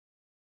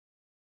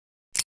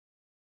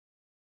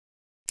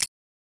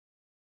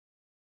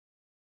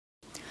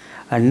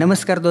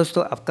नमस्कार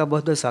दोस्तों, आपका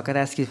बहुत बहुत स्वागत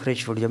है आज की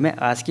फ्रेश वीडियो में।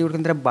 आज की वीडियो के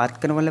अंदर बात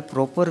करने वाले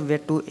proper way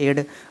to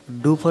add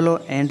do follow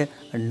and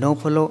no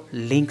follow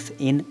links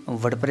in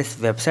WordPress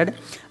website.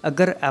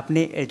 अगर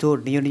आपने जो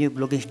न्यू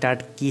ब्लॉगिंग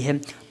स्टार्ट की है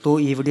तो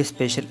ये वीडियो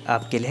स्पेशल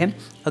आपके लिए है।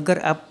 अगर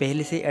आप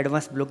पहले से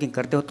एडवांस ब्लॉगिंग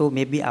करते हो तो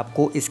मे भी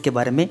आपको इसके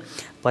बारे में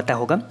पता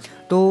होगा।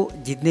 तो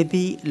जितने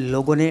भी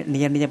लोगों ने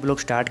नया ब्लॉग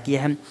स्टार्ट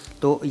किया है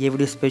तो ये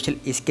वीडियो स्पेशल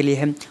इसके लिए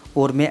है।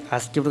 और मैं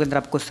आज की वीडियो के अंदर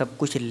आपको सब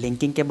कुछ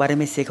लिंकिंग के बारे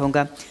में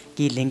सिखाऊंगा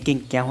कि लिंकिंग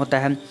क्या होता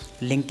है,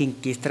 लिंकिंग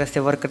किस तरह से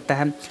वर्क करता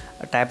है,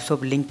 टाइप्स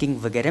ऑफ लिंकिंग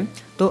वगैरह।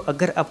 तो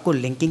अगर आपको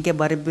लिंकिंग के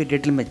बारे में भी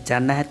डिटेल में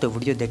जानना है तो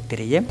वीडियो देखते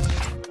रहिए।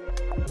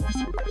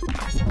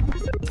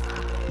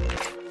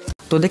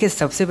 तो देखिए,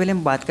 सबसे पहले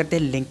हम बात करते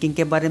हैं लिंकिंग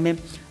के बारे में।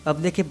 अब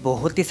देखिए,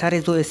 बहुत ही सारे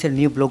जो ऐसे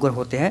न्यू ब्लॉगर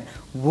होते हैं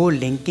वो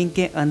लिंकिंग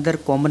के अंदर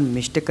कॉमन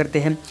मिस्टेक करते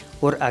हैं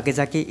और आगे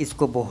जाके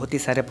इसको बहुत ही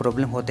सारे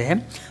प्रॉब्लम होते हैं।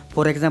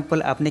 फॉर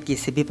एग्जांपल, आपने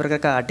किसी भी प्रकार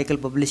का आर्टिकल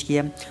पब्लिश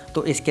किया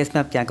तो इस केस में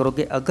आप क्या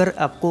करोगे, अगर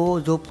आपको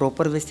जो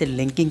प्रॉपर वे से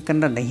लिंकिंग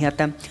करना नहीं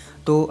आता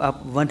तो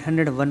आप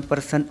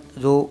 101%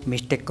 जो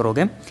मिस्टेक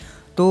करोगे।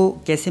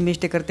 तो कैसे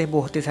मिस्टेक करते हैं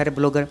बहुत ही सारे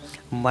ब्लॉगर।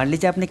 मान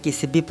लीजिए आपने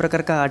किसी भी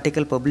प्रकार का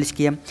आर्टिकल पब्लिश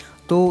किया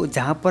तो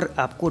जहाँ पर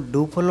आपको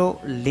डू फॉलो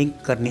लिंक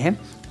करनी है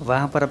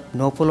वहाँ पर आप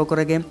नो फॉलो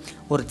करोगे,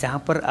 और जहाँ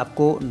पर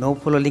आपको नो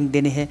फॉलो लिंक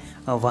देनी है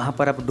वहाँ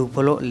पर आप डू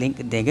फॉलो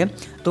लिंक देंगे।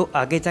 तो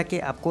आगे जाके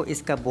आपको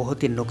इसका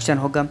बहुत ही नुकसान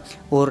होगा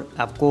और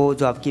आपको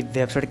जो आपकी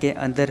वेबसाइट के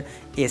अंदर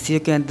एसईओ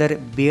के अंदर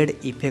बैड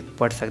इफेक्ट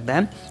पड़ सकता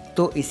है।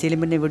 तो इसीलिए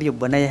मैंने वीडियो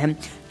बनाया है,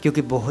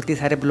 क्योंकि बहुत ही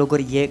सारे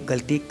ब्लॉगर ये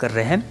गलती कर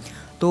रहे हैं।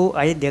 तो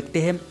आइए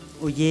देखते हैं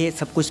ये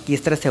सब कुछ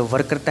किस तरह से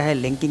वर्क करता है,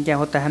 लिंकिंग क्या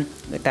होता है,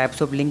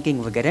 टाइप्स ऑफ लिंकिंग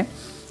वगैरह।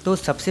 तो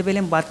सबसे पहले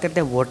हम बात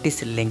करते हैं व्हाट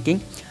इज़ लिंकिंग।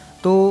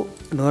 तो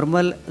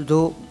नॉर्मल जो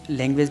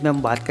लैंग्वेज में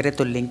हम बात करें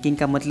तो लिंकिंग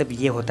का मतलब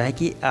ये होता है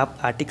कि आप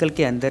आर्टिकल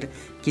के अंदर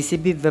किसी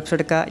भी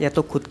वेबसाइट का या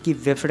तो खुद की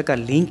वेबसाइट का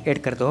लिंक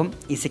ऐड करते हो,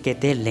 इसे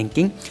कहते हैं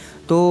लिंकिंग।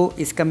 तो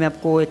इसका मैं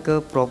आपको एक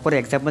प्रॉपर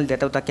एग्जाम्पल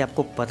देता हूँ ताकि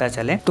आपको पता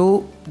चले।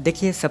 तो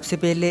देखिए, सबसे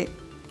पहले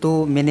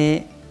तो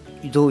मैंने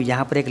जो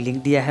यहाँ पर एक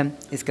लिंक दिया है,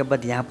 इसके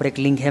बाद यहाँ पर एक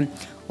लिंक है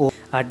और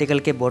आर्टिकल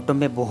के बॉटम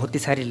में बहुत ही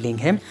सारी लिंक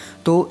है,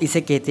 तो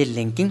इसे कहते हैं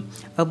लिंकिंग।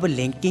 अब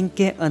लिंकिंग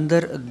के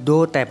अंदर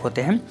दो टाइप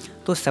होते हैं।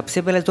 तो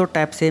सबसे पहले जो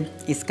टाइप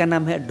है इसका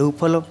नाम है डू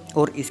फॉलो,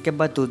 और इसके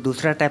बाद जो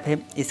दूसरा टाइप है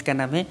इसका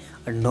नाम है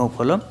नो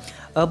फॉलो।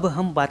 अब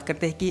हम बात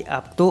करते हैं कि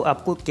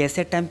आपको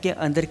कैसे टाइम के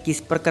अंदर किस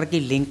प्रकार की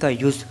लिंक का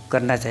यूज़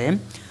करना चाहिए।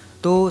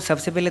 तो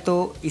सबसे पहले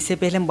तो इससे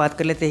पहले हम बात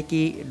कर लेते हैं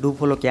कि डू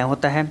फॉलो क्या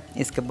होता है,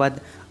 इसके बाद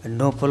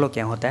नो फॉलो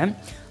क्या होता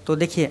है। तो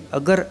देखिए,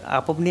 अगर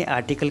आप अपने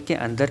आर्टिकल के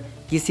अंदर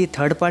किसी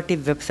थर्ड पार्टी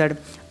वेबसाइट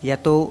या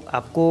तो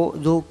आपको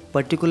जो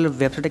पर्टिकुलर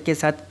वेबसाइट के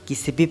साथ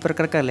किसी भी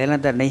प्रकार का लेना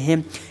देना नहीं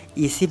है,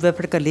 इसी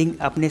वेबसाइट का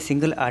लिंक अपने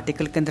सिंगल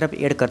आर्टिकल के अंदर आप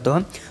ऐड करते हो,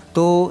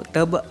 तो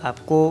तब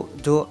आपको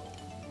जो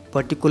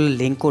पर्टिकुलर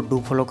लिंक को डू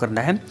फॉलो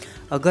करना है।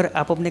 अगर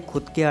आप अपने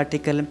खुद के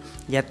आर्टिकल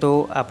या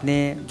तो आपने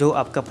जो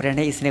आपका फ्रेंड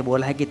है इसने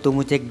बोला है कि तू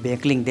मुझे एक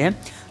बैक लिंक दे,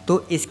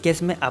 तो इस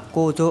केस में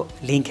आपको जो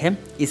लिंक है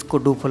इसको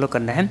डू फॉलो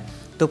करना है।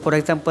 तो फॉर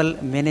एग्जांपल,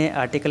 मैंने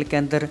आर्टिकल के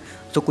अंदर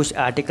जो कुछ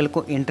आर्टिकल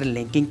को इंटर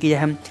लिंकिंग किया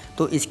है,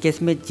 तो इस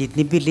केस में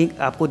जितनी भी लिंक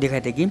आपको दिखाई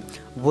देगी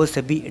वो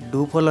सभी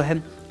डू फॉलो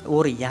है।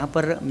 और यहाँ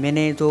पर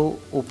मैंने जो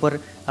ऊपर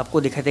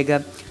आपको दिखाई देगा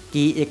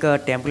कि एक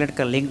टेम्पलेट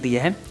का लिंक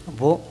दिया है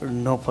वो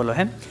नो फॉलो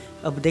है।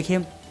 अब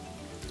देखिए,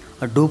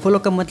 डू फॉलो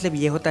का मतलब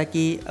ये होता है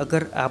कि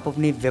अगर आप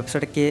अपनी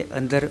वेबसाइट के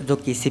अंदर जो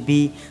किसी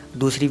भी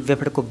दूसरी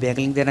वेबसाइट को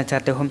बैकलिंक देना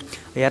चाहते हो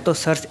या तो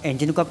सर्च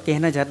इंजन को आप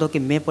कहना चाहते हो कि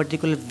मैं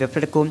पर्टिकुलर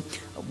वेबसाइट को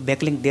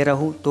बैकलिंक दे रहा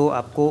हूँ, तो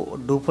आपको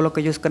डू फॉलो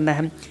का यूज़ करना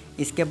है।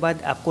 इसके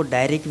बाद आपको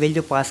डायरेक्ट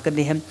वैल्यू पास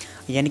करनी है,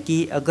 यानी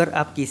कि अगर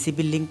आप किसी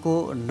भी लिंक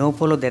को नो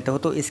फॉलो देते हो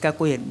तो इसका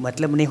कोई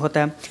मतलब नहीं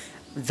होता,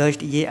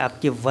 जस्ट ये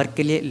आपके वर्क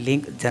के लिए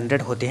लिंक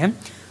जनरेट होते हैं।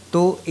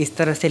 तो इस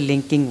तरह से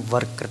लिंकिंग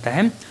वर्क करता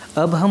है।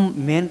 अब हम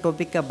मेन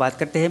टॉपिक का बात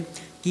करते हैं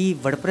कि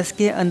वर्डप्रेस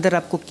के अंदर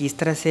आपको किस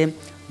तरह से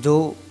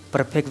जो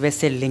परफेक्ट वे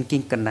से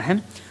लिंकिंग करना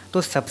है।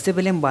 तो सबसे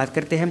पहले हम बात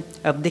करते हैं।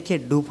 अब देखिए,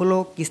 डू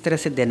फॉलो किस तरह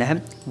से देना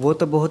है वो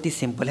तो बहुत ही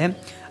सिंपल है।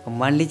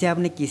 मान लीजिए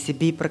आपने किसी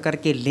भी प्रकार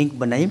की लिंक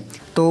बनाई,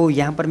 तो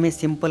यहाँ पर मैं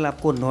सिंपल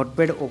आपको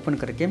नोटपैड ओपन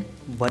करके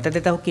बता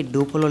देता हूँ कि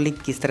डू फॉलो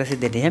लिंक किस तरह से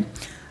देनी है।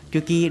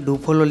 क्योंकि डू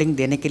फॉलो लिंक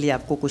देने के लिए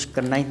आपको कुछ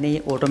करना ही नहीं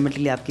है,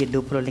 ऑटोमेटिकली आपकी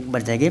डू फॉलो लिंक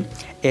बन जाएगी।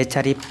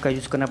 href का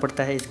यूज़ करना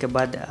पड़ता है। इसके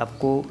बाद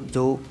आपको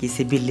जो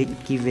किसी भी लिंक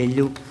की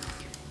वैल्यू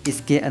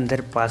इसके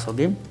अंदर पास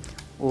होगी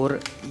और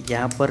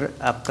यहाँ पर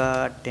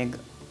आपका टैग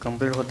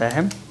कंप्लीट होता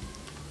है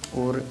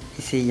और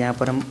इसे यहाँ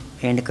पर हम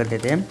एंड कर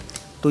देते हैं।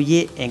 तो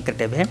ये एंकर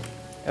टैब है।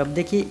 अब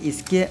देखिए,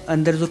 इसके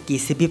अंदर जो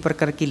किसी भी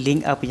प्रकार की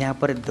लिंक आप यहाँ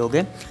पर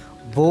दोगे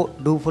वो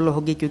डू फॉलो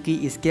होगी, क्योंकि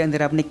इसके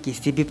अंदर आपने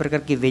किसी भी प्रकार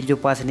की वैल्यू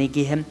पास नहीं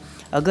की है।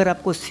 अगर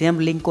आपको सेम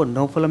लिंक को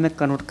नो फॉलो में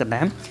कन्वर्ट करना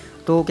है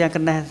तो क्या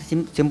करना है,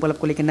 सिंपल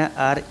आपको लिखना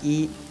है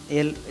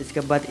REL, इसके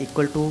बाद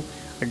इक्वल टू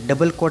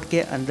डबल कोट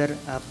के अंदर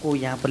आपको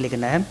यहाँ पर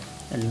लिखना है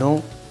नो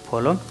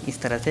फॉलो,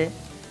 इस तरह से।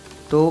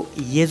 तो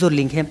ये जो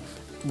लिंक है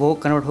वो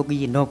कन्वर्ट होगी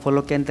ये नो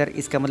फॉलो के अंदर।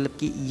 इसका मतलब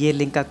कि ये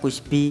लिंक का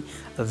कुछ भी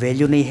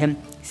वैल्यू नहीं है,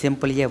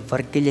 सिंपल ये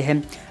वर्क के लिए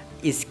है।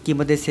 इसकी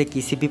मदद से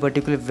किसी भी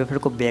पर्टिकुलर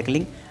वेबसाइट को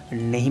बैकलिंक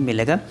नहीं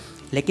मिलेगा।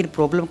 लेकिन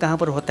प्रॉब्लम कहाँ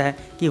पर होता है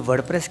कि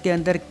वर्डप्रेस के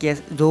अंदर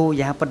जो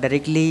यहाँ पर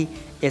डायरेक्टली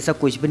ऐसा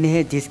कुछ भी नहीं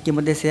है जिसकी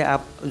मदद से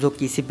आप जो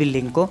किसी भी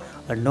लिंक को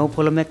नो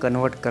फॉलो में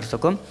कन्वर्ट कर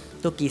सको।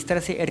 तो किस तरह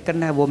से ऐड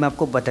करना है वो मैं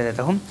आपको बता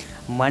देता हूँ।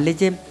 मान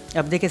लीजिए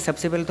अब देखिए,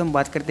 सबसे पहले तो हम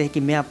बात करते हैं कि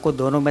मैं आपको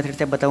दोनों मेथड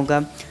से बताऊँगा,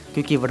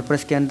 क्योंकि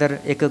वर्डप्रेस के अंदर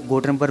एक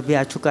गुटेनबर्ग भी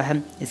आ चुका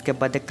है, इसके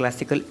बाद एक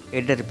क्लासिकल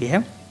एडिटर भी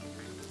है।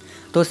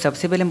 तो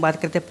सबसे पहले हम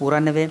बात करते हैं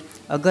पुराने वे।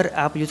 अगर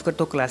आप यूज़ करते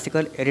हो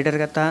क्लासिकल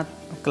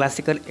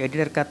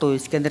एडिटर का तो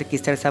इसके अंदर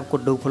किस तरह से आपको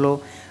डू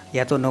फॉलो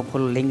या तो नो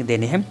फॉलो लिंक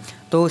देने हैं।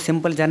 तो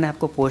सिंपल जाना है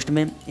आपको पोस्ट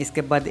में,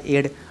 इसके बाद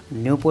ऐड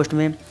न्यू पोस्ट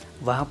में,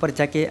 वहाँ पर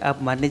जाके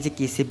आप मान लीजिए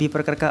किसी भी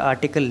प्रकार का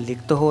आर्टिकल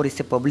लिखते हो और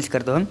इसे पब्लिश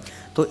करते हो,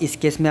 तो इस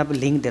केस में आप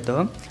लिंक देते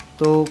हो।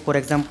 तो फॉर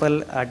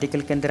एग्जांपल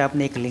आर्टिकल के अंदर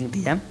आपने एक लिंक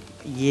दिया,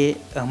 ये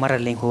हमारा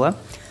लिंक हुआ,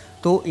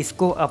 तो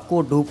इसको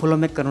आपको डू फॉलो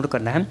में कन्वर्ट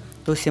करना है।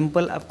 तो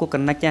सिंपल आपको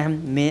करना क्या है,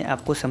 मैं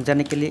आपको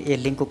समझाने के लिए ये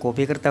लिंक को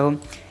कॉपी करता हूँ,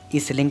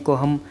 इस लिंक को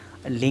हम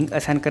लिंक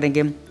असाइन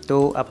करेंगे।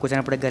 तो आपको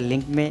जाना पड़ेगा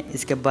लिंक में,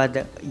 इसके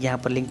बाद यहाँ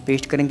पर लिंक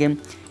पेस्ट करेंगे,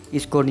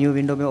 इसको न्यू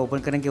विंडो में ओपन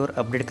करेंगे और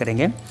अपडेट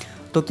करेंगे।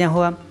 तो क्या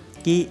हुआ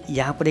कि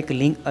यहाँ पर एक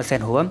लिंक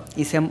असाइन हुआ,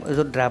 इसे हम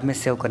जो ड्राफ्ट में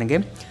सेव करेंगे।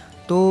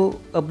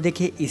 तो अब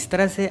देखिए, इस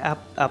तरह से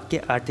आप आपके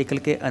आर्टिकल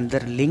के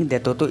अंदर लिंक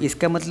देते हो, तो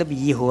इसका मतलब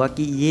ये हुआ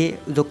कि ये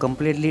जो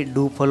कम्प्लीटली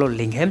डू फॉलो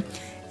लिंक है,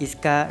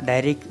 इसका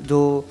डायरेक्ट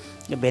जो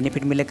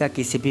बेनिफिट मिलेगा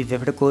किसी भी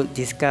वेबसाइट को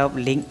जिसका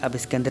लिंक आप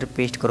इसके अंदर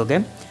पेस्ट करोगे।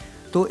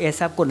 तो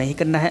ऐसा आपको नहीं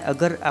करना है।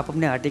 अगर आप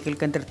अपने आर्टिकल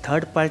के अंदर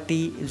थर्ड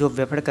पार्टी जो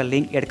वेबसाइट का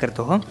लिंक ऐड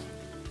करते हो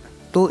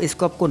तो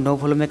इसको आपको नो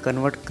फॉलो में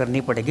कन्वर्ट करनी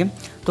पड़ेगी।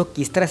 तो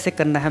किस तरह से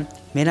करना है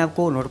मैंने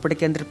आपको नोटपैड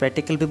के अंदर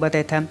प्रैक्टिकल भी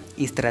बताया था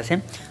इस तरह से।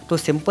 तो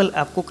सिंपल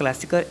आपको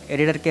क्लासिकल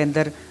एडिटर के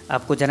अंदर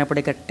आपको जाना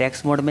पड़ेगा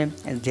टेक्स्ट मोड में।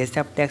 जैसे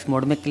आप टेक्स्ट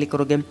मोड में क्लिक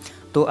करोगे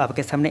तो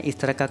आपके सामने इस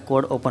तरह का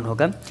कोड ओपन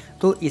होगा।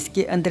 तो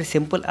इसके अंदर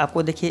सिंपल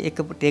आपको देखिए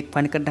एक टैग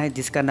फाइंड करना है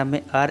जिसका नाम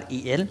है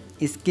REL।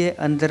 इसके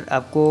अंदर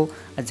आपको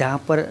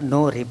जहाँ पर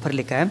नो रेफर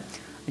लिखा है,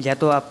 या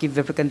तो आपकी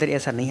वेबसाइट के अंदर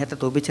ऐसा नहीं आता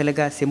तो भी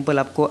चलेगा, सिंपल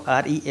आपको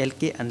REL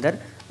के अंदर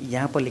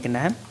यहाँ पर लिखना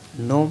है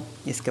नो,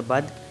 इसके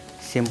बाद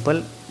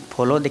सिंपल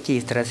फॉलो, देखिए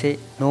इस तरह से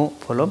नो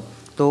फॉलो।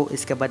 तो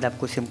इसके बाद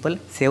आपको सिंपल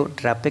सेव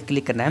ड्राफ्ट पे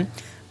क्लिक करना है।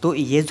 तो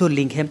ये जो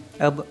लिंक है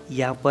अब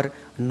यहाँ पर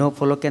नो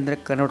फॉलो के अंदर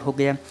कन्वर्ट हो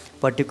गया,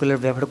 पर्टिकुलर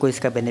वेबसाइट को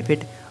इसका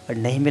बेनिफिट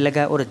नहीं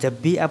मिलेगा। और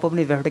जब भी आप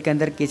अपनी वेबसाइट के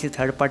अंदर किसी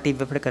थर्ड पार्टी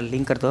वेबसाइट का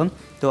लिंक करते हो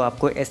तो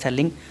आपको ऐसा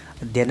लिंक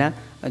देना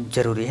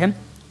ज़रूरी है।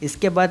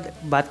 इसके बाद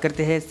बात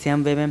करते हैं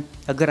सेम वे में,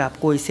 अगर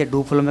आपको इसे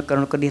डू फॉलो में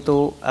कन्वर्ट करनी है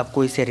तो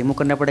आपको इसे रिमूव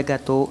करना पड़ेगा,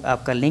 तो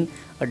आपका लिंक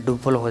डू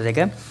फॉलो हो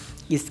जाएगा।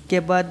 इसके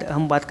बाद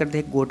हम बात करते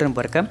हैं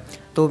गुटेनबर्ग का।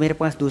 तो मेरे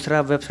पास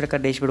दूसरा वेबसाइट का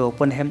डैशबोर्ड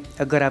ओपन है।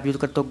 अगर आप यूज़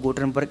करते हो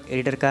गुटेनबर्ग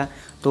एडिटर का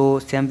तो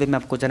सेम वे में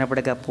आपको जाना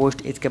पड़ेगा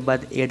पोस्ट, इसके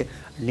बाद ऐड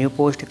न्यू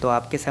पोस्ट। तो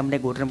आपके सामने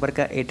गुटेनबर्ग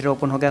का एडिटर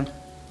ओपन होगा।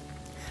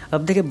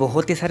 अब देखिए,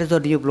 बहुत ही सारे जो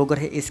न्यू ब्लॉगर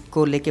है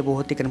इसको लेके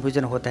बहुत ही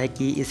कन्फ्यूजन होता है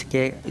कि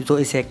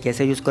इसे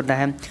कैसे यूज़ करना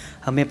है,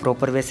 हमें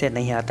प्रॉपर वे से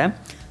नहीं आता।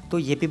 तो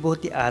ये भी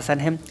बहुत ही आसान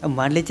है। अब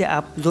मान लीजिए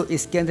आप जो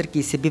इसके अंदर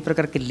किसी भी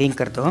प्रकार की लिंक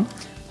करते हो,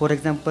 फॉर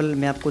एग्जांपल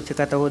मैं आपको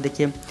सिखाता हूँ।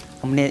 देखिए,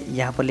 हमने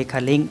यहाँ पर लिखा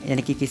लिंक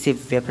यानी कि किसी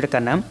वेबसाइट का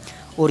नाम,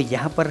 और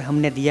यहाँ पर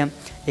हमने दिया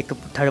एक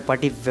थर्ड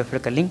पार्टी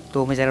वेबसाइट का लिंक।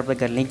 तो हमें जाना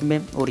पड़ेगा लिंक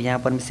में और यहाँ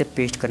पर हम इसे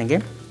पेस्ट करेंगे।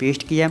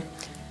 पेस्ट किया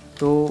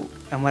तो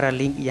हमारा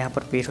लिंक यहाँ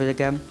पर पेस्ट हो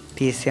जाएगा।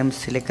 फिर से हम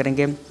सिलेक्ट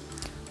करेंगे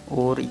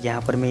और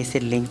यहाँ पर मैं इसे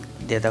लिंक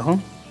देता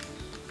हूँ।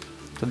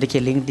 तो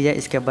देखिए लिंक दिया,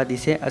 इसके बाद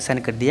इसे असाइन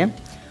कर दिया।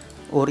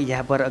 और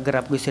यहाँ पर अगर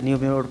आपको इसे न्यू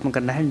विंडो ओपन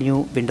करना है न्यू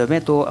विंडो में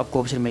तो आपको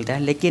ऑप्शन मिलता है,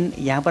 लेकिन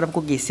यहाँ पर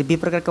आपको किसी भी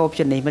प्रकार का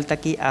ऑप्शन नहीं मिलता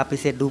कि आप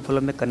इसे डू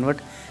फॉलो में कन्वर्ट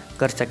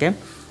कर सकें।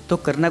 तो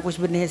करना कुछ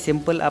भी नहीं है,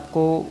 सिंपल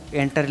आपको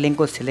एंटर लिंक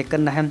को सिलेक्ट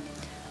करना है।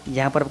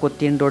 यहाँ पर आपको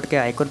 3 डॉट के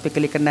आइकन पे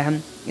क्लिक करना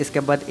है, इसके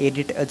बाद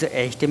एडिट एज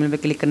HTML में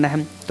क्लिक करना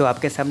है। तो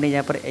आपके सामने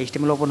यहाँ पर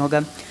HTML ओपन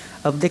होगा।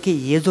 अब देखिए,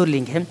 ये जो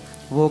लिंक है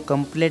वो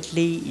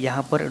कम्प्लीटली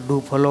यहाँ पर डू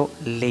फॉलो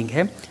लिंक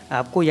है।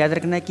 आपको याद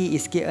रखना है कि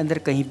इसके अंदर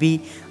कहीं भी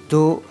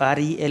जो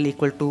REL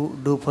equal to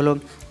do follow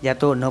या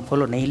तो नो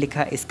फॉलो नहीं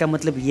लिखा, इसका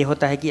मतलब ये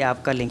होता है कि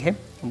आपका लिंक है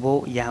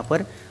वो यहाँ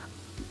पर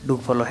डू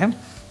फॉलो है।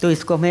 तो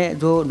इसको हमें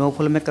जो नो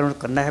फॉलो में कन्वर्ट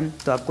करना है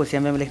तो आपको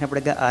सेम में लिखना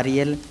पड़ेगा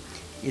REL,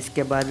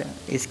 इसके बाद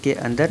इसके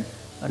अंदर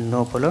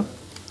नो फॉलो,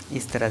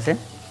 इस तरह से।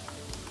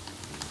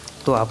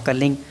 तो आपका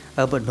लिंक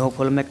अब नो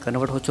फॉलो में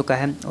कन्वर्ट हो चुका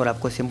है और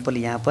आपको सिंपल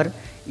यहाँ पर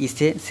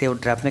इसे सेव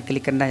ड्राफ्ट में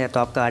क्लिक करना है। या तो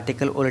आपका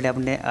आर्टिकल ऑलरेडी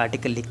आपने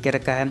आर्टिकल लिख के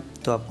रखा है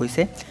तो आपको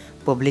इसे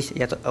पब्लिश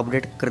या तो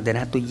अपडेट कर देना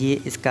है। तो ये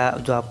इसका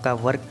जो आपका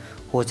वर्क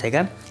हो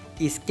जाएगा।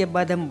 इसके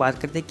बाद हम बात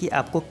करते हैं कि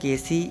आपको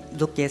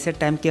कैसे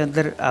टाइम के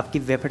अंदर आपकी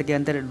वेबसाइट के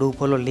अंदर डू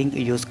फॉलो लिंक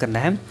यूज़ करना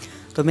है।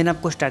 तो मैंने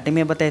आपको स्टार्टिंग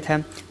में बताया था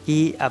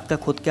कि आपका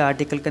खुद के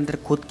आर्टिकल के अंदर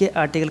खुद के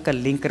आर्टिकल का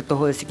लिंक करते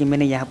हो, जैसे कि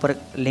मैंने यहाँ पर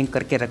लिंक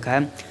करके रखा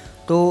है।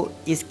 तो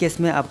इस केस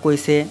में आपको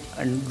इसे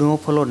नो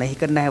फॉलो नहीं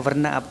करना है,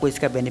 वरना आपको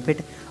इसका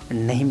बेनिफिट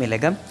नहीं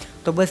मिलेगा।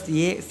 तो बस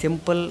ये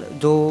सिंपल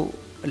जो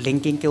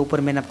लिंकिंग के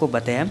ऊपर मैंने आपको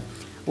बताया।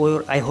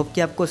 और आई होप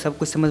कि आपको सब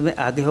कुछ समझ में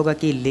आ गया होगा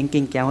कि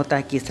लिंकिंग क्या होता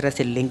है, किस तरह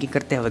से लिंकिंग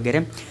करते हैं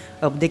वगैरह।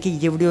 अब देखिए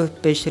ये वीडियो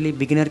स्पेशली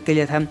बिगिनर के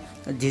लिए था,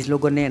 जिस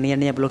लोगों ने नया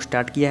नया ब्लॉग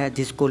स्टार्ट किया है,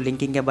 जिसको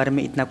लिंकिंग के बारे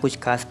में इतना कुछ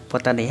खास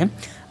पता नहीं है।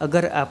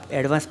 अगर आप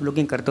एडवांस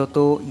ब्लॉगिंग करते हो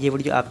तो ये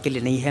वीडियो आपके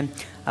लिए नहीं है,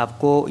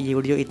 आपको ये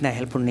वीडियो इतना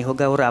हेल्पफुल नहीं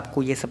होगा और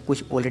आपको ये सब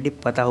कुछ ऑलरेडी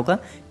पता होगा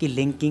कि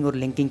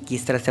लिंकिंग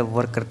किस तरह से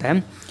वर्क करता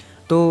है।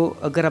 तो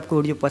अगर आपको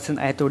वीडियो पसंद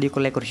आए तो वीडियो को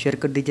लाइक और शेयर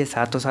कर दीजिए,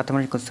 साथों साथ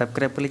हमारे को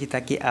सब्सक्राइब कर लीजिए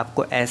ताकि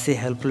आपको ऐसे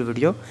हेल्पफुल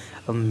वीडियो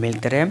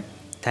मिलते रहे।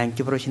 Thank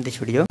you for watching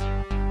this video.